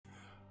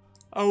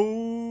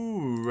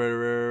Oh,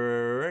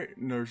 right.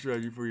 Another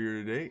strategy for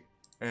you today.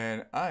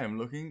 And I am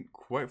looking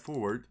quite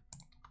forward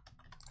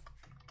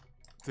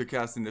to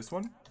casting this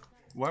one.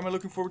 Why am I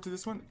looking forward to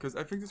this one? Because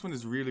I think this one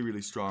is really,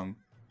 really strong.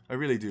 I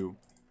really do.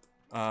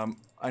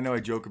 I know I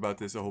joke about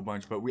this a whole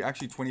bunch, but we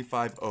actually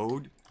 25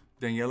 0'd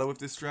Daniela with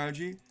this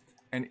strategy.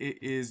 And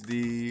it is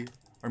the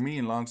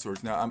Armenian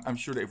Longswords. Now, I'm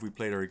sure that if we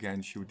played her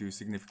again, she would do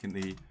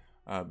significantly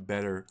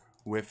better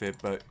with it.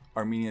 But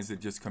Armenians had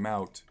just come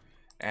out,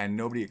 and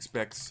nobody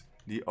expects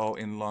the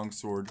all-in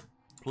longsword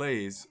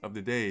plays of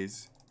the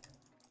days.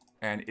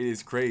 And it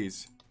is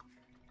craze.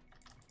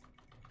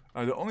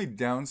 The only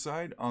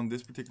downside on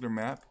this particular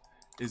map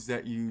is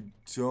that you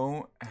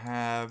don't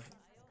have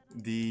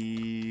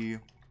the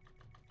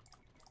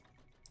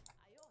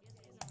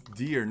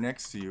deer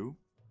next to you.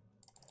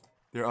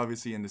 They're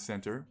obviously in the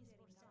center.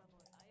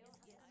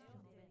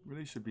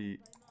 Really should be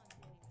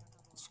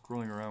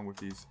scrolling around with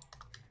these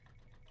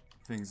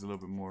things a little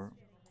bit more.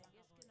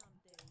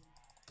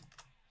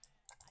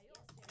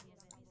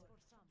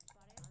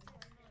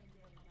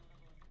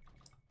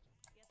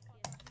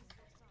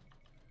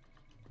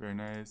 Very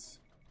nice.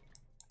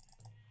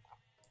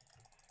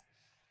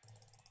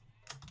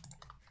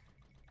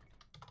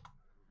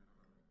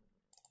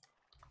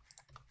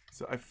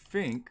 So I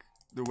think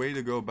the way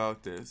to go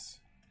about this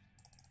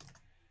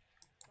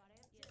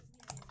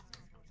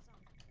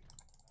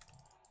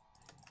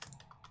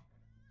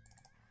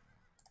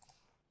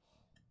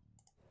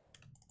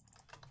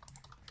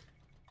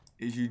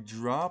is you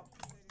drop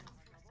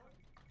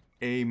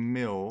a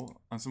mill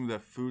on some of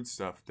that food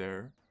stuff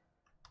there,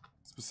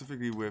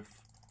 specifically with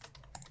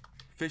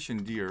fish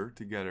and deer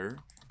together.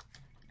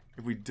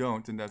 If we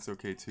don't, then that's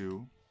okay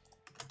too.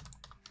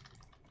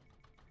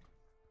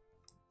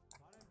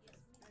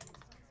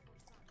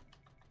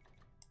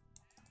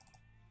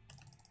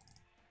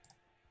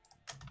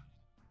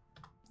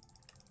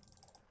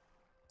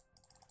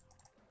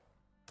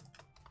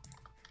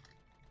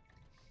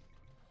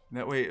 And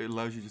that way it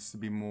allows you just to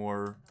be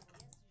more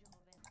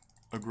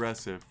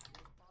aggressive.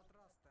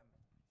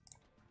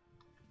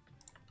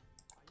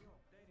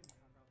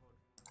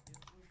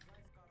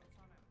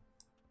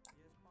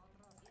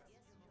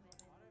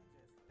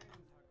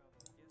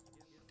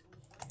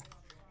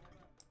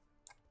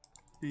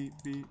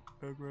 Be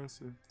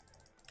aggressive.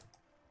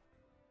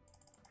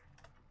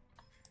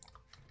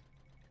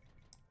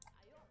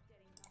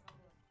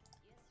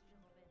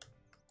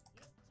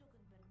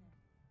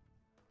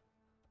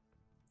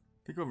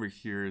 I think over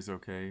here is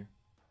okay.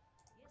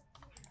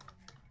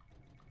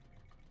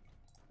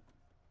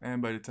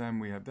 And by the time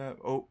we have that,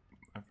 oh,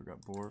 I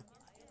forgot boar.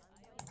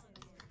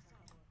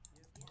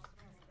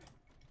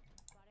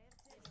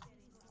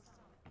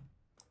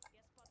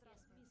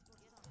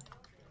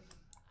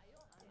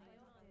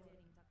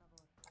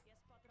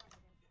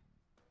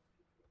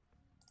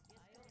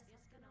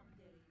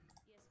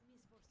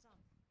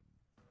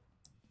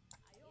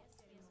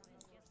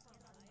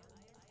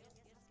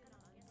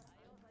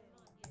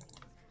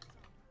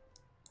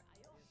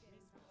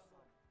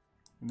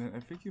 And then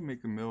I think you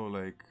make the mill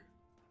like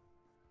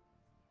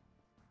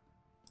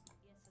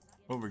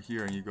over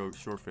here and you go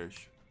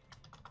shorefish.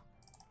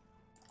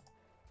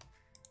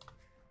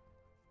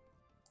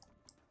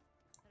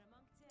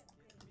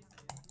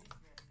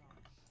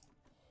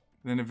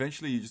 And then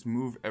eventually you just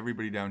move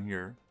everybody down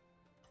here.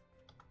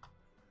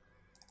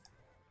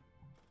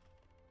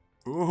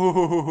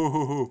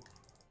 Ooh.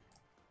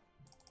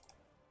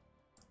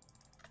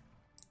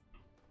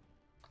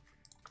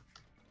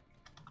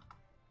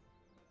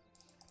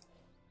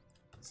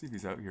 Let's see if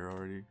he's out here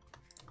already.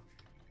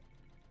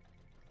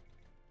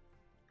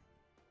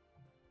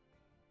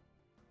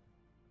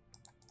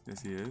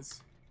 Yes, he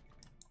is.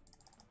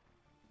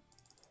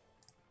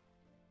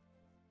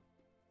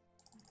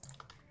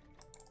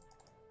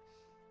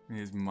 And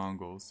he is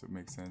Mongols, so it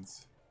makes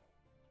sense.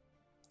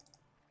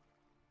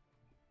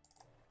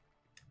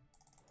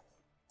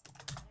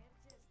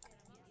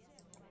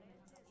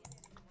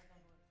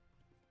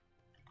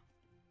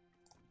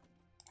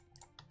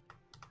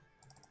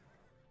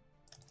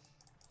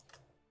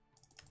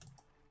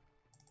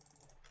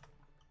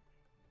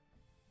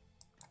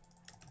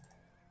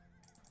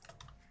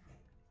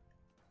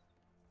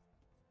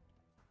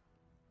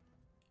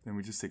 Then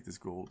we just take this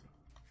gold.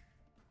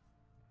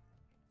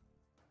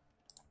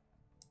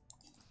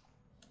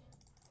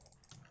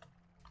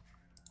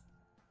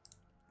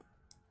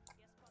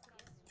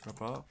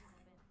 Drop off.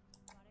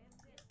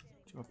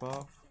 Drop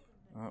off.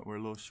 We're a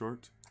little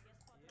short.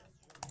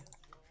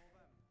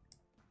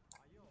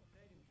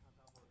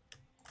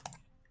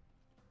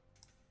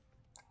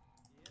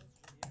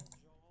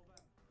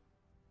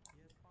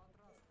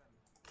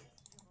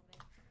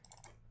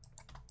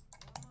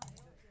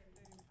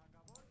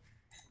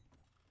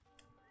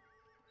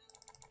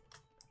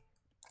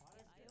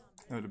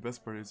 No, the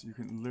best part is you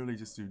can literally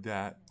just do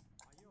that.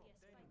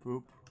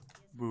 Boop,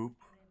 boop.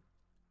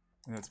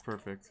 And that's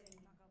perfect.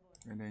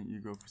 And then you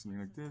go for something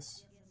like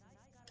this,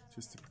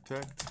 just to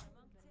protect.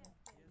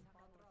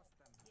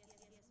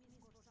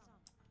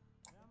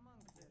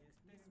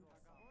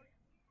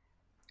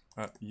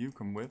 You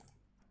come with.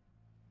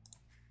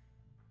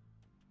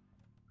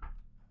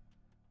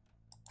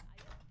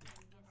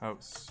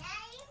 House.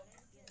 Daddy,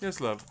 Yes,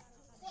 love.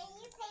 can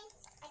you paint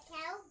a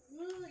cow?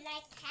 Moo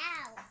like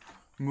cow.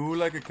 Moo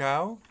like a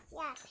cow?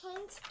 Yeah,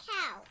 paint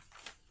cow.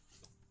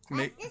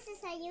 Make. This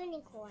is a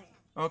unicorn.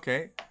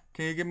 Okay.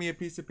 Can you give me a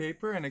piece of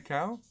paper and a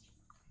cow?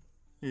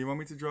 Here, you want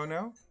me to draw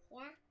now? Yeah.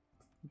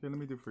 Okay, let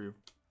me do it for you.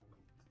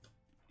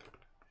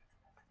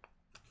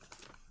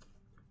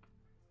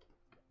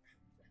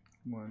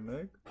 One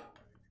leg,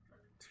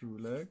 two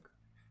leg,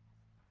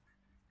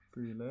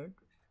 three leg,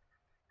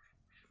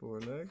 four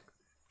leg.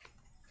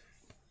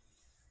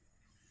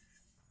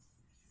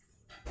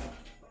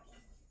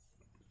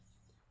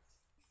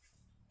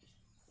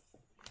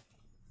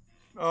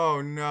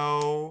 Oh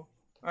no,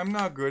 I'm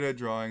not good at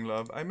drawing,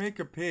 love. I make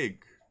a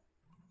pig.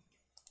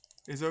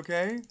 Is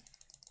okay?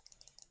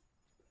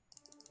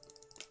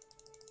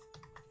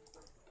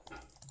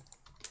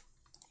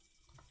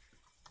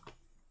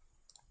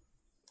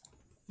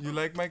 You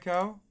like my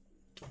cow?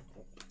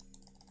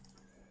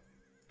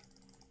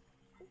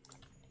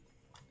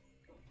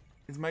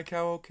 Is my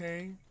cow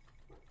okay?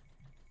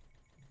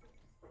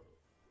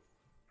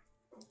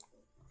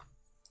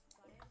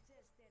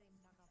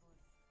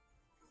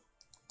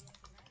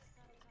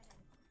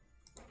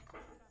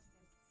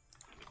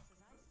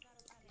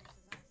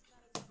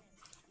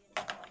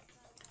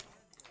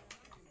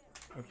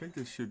 I think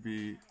this should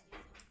be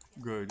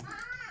good.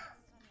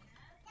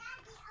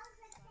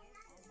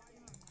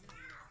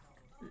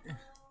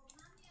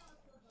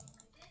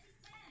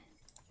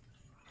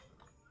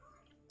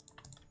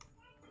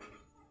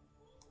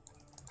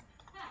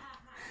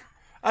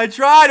 I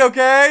tried,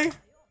 okay?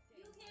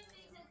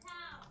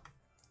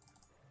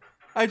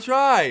 I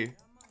try.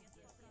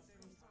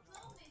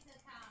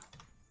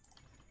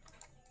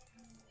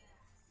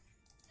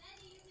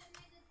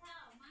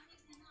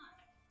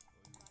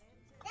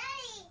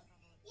 Daddy,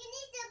 you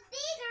need a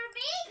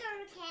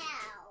bigger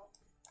cow.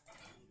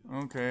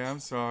 Okay, I'm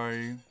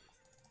sorry.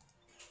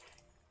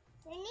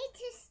 You need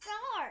to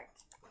start.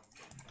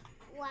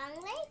 1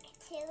 leg,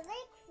 2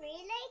 leg, 3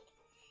 leg,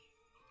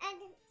 and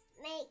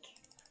make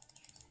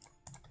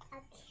a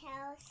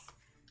cow's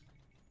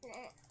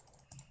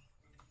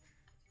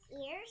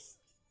ears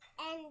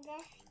and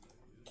the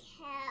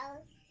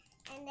cow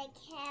and the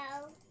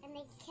cow and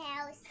the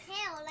cow's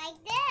tail like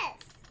this.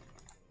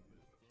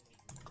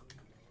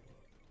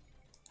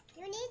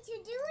 You need to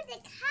do the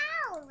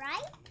cow,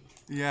 right?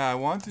 Yeah, I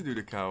want to do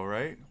the cow,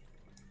 right?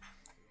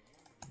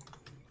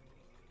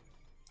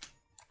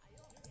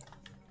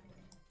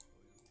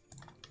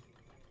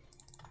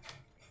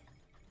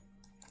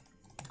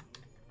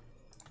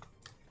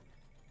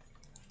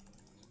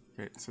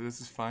 Okay, so this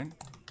is fine.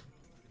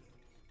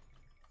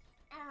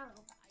 Oh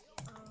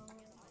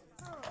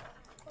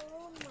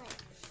my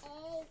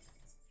egg.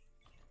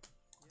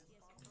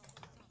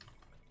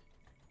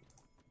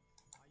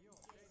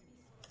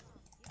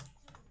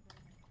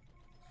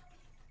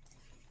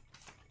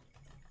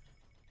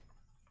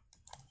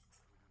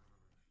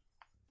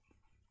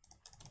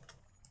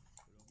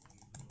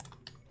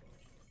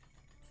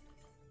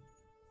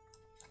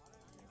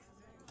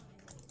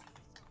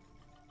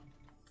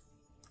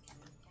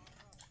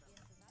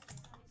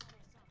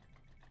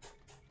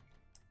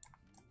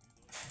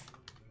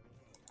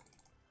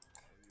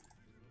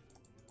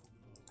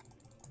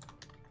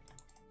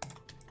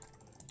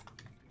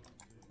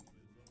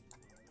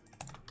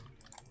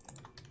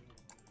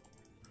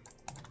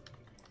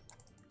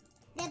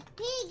 The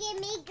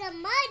pig make a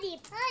muddy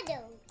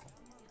puddle.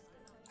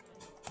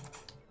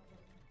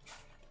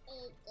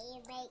 It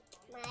make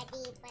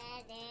muddy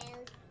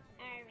puddle.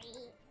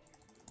 Hurry.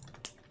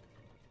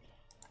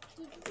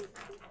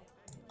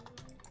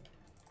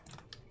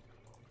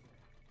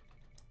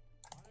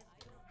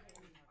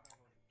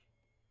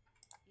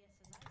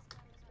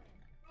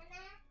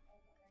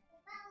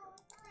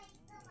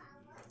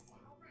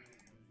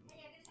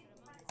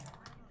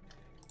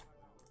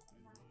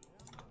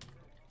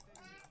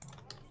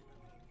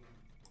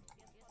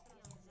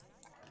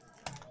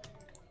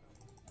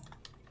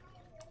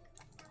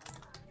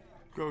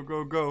 Go,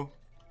 go, go.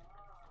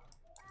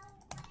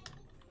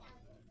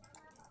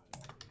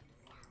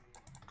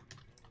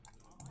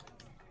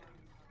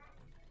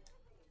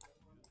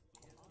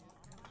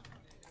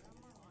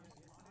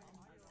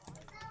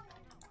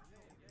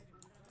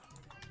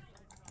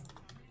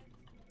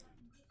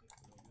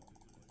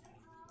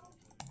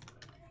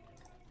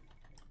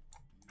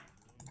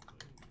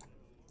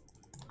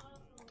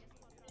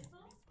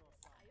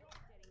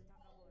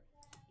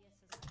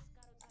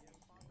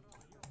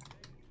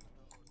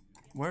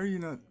 Why are you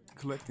not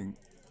collecting?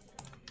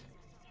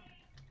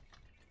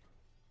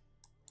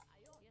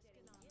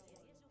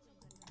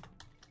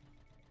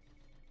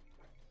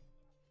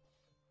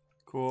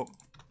 Cool.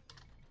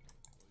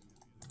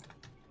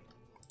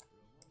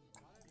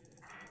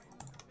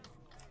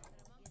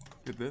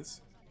 Get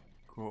this.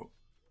 Cool.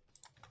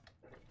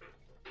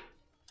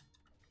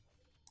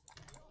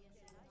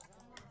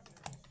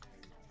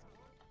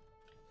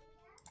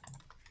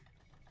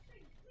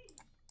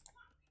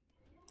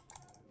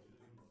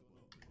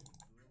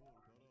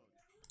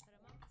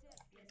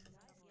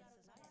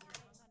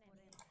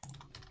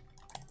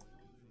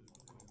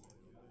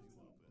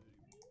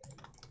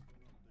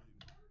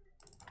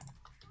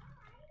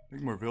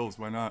 Make more vills,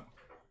 why not?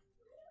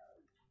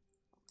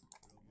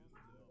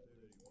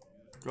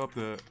 Go up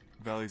the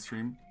valley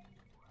stream.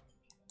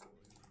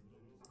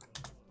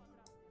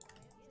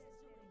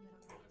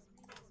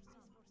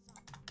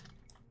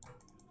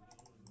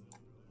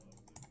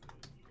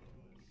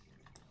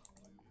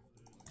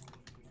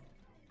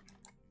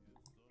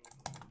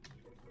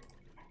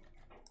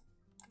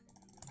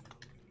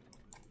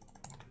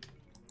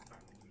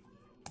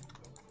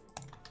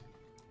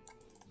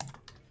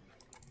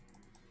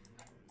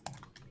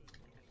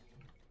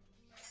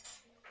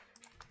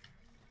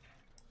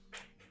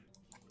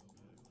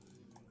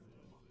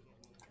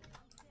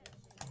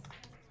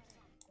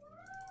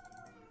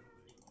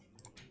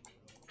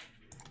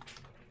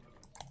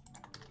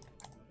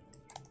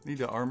 Need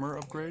the armor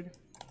upgrade.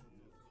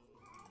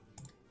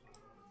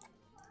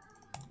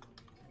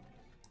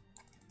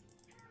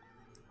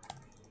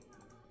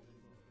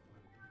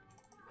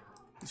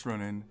 Just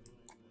run in.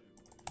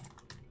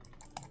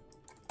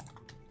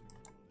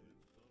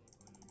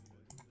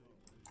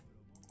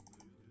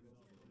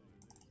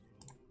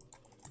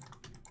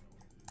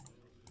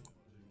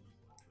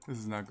 This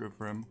is not good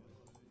for him.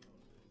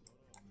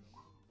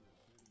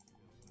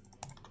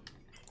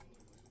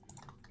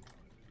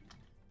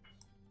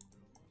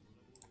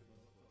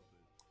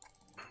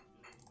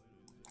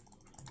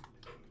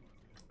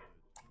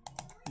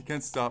 You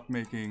can't stop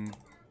making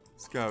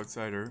scouts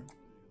either.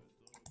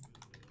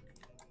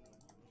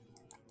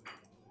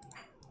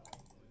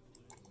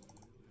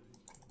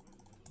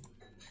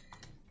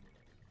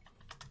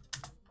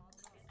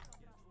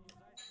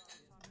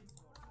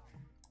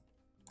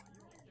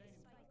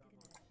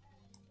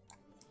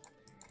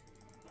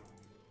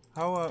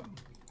 How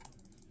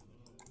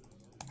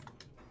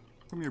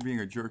come you're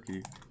being a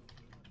jerky?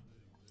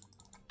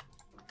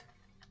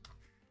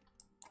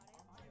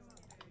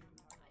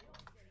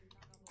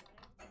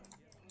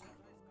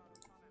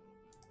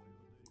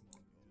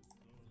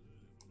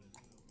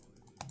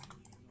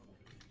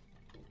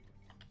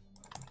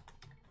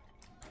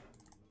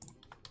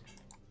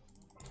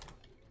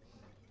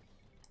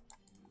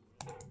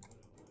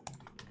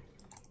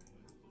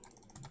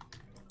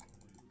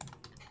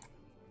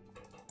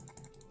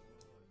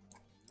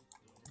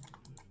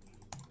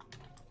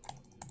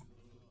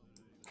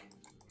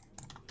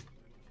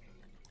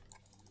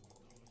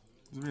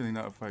 It's really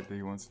not a fight that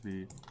he wants to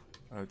be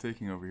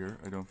taking over here,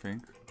 I don't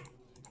think.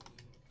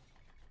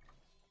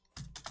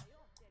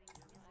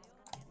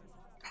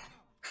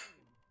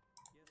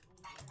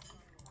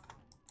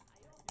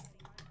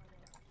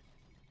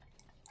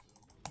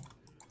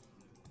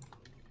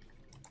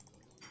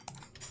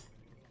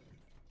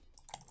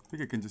 I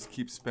think I can just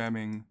keep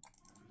spamming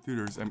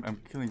tutors. I'm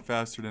killing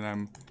faster than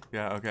I'm.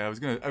 Yeah, okay. I was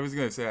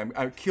gonna say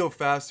I kill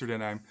faster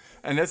than I'm,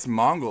 and that's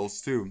Mongols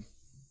too.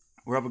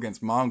 We're up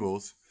against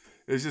Mongols.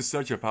 It's just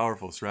such a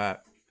powerful strat.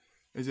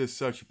 It's just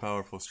such a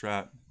powerful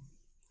strat.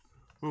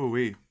 Ooh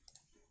wee.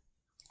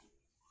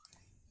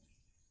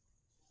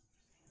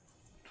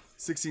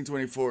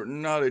 1624.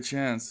 Not a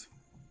chance.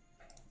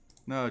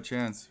 Not a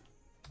chance.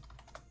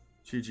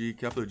 GG.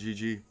 Capital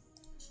GG.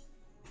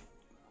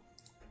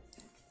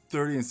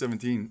 30 and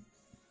 17.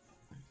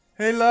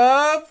 Hey,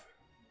 love!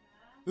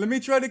 Let me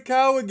try the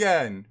cow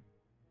again.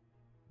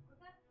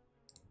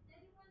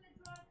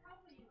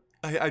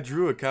 I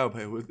drew a cow,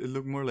 but it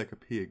looked more like a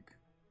pig.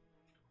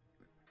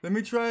 Let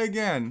me try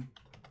again.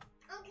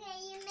 Okay,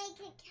 you make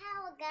a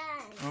cow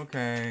again.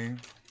 Okay.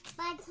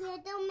 But you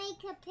don't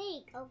make a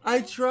pig, okay?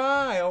 I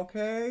try,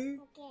 okay?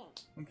 Okay.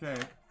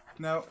 Okay.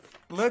 Now,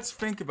 let's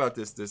think about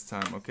this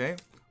time, okay?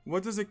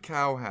 What does a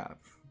cow have?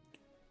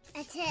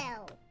 A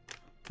tail.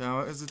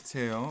 Cow is a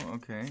tail,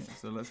 okay.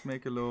 So let's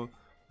make a little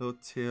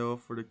tail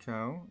for the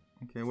cow.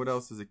 Okay, what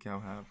else does a cow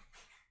have?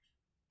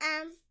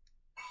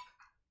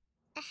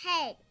 A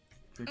head.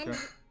 Okay,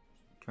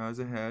 cow has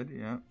a head,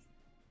 yeah.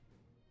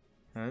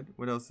 Head.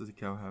 What else does a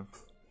cow have?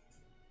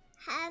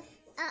 Have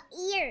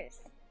ears.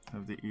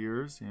 Have the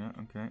ears, yeah,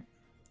 okay.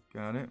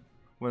 Got it.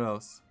 What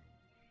else?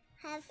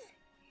 Have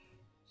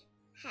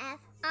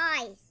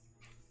eyes.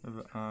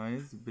 Have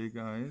eyes, big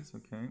eyes,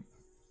 okay.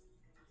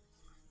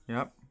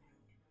 Yep.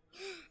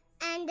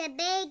 And a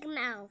big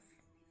mouth.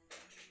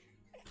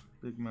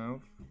 Big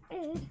mouth.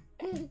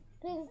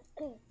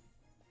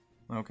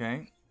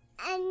 Okay.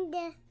 And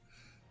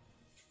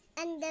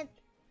the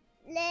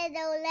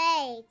little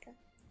leg.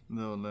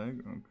 Little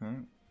leg, okay.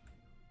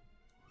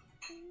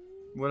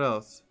 What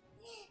else?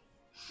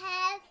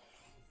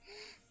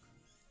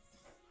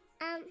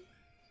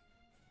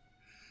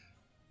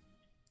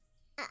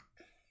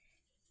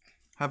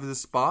 Have the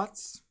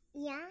spots?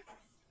 Yeah.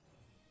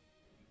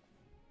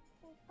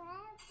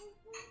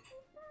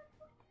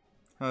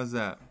 How's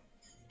that?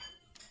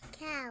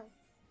 Cow.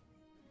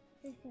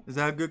 Is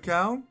that a good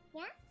cow?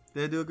 Yeah.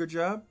 Did I do a good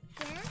job?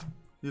 Yeah.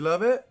 You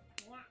love it?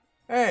 Yeah.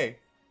 Hey,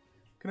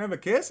 can I have a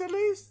kiss at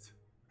least?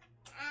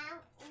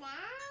 No.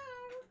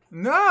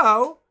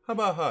 No? How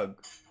about a hug?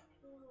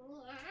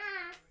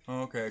 Yeah.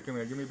 Okay, come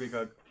here. Give me a big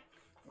hug.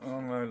 Oh,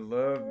 I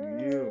love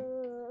you.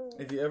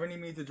 If you ever need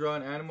me to draw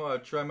an animal, I'll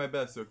try my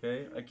best,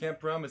 okay? I can't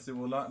promise it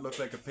will not look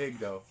like a pig,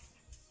 though.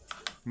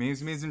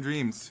 Memes, memes, and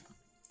dreams.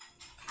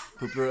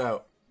 Poopler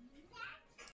out.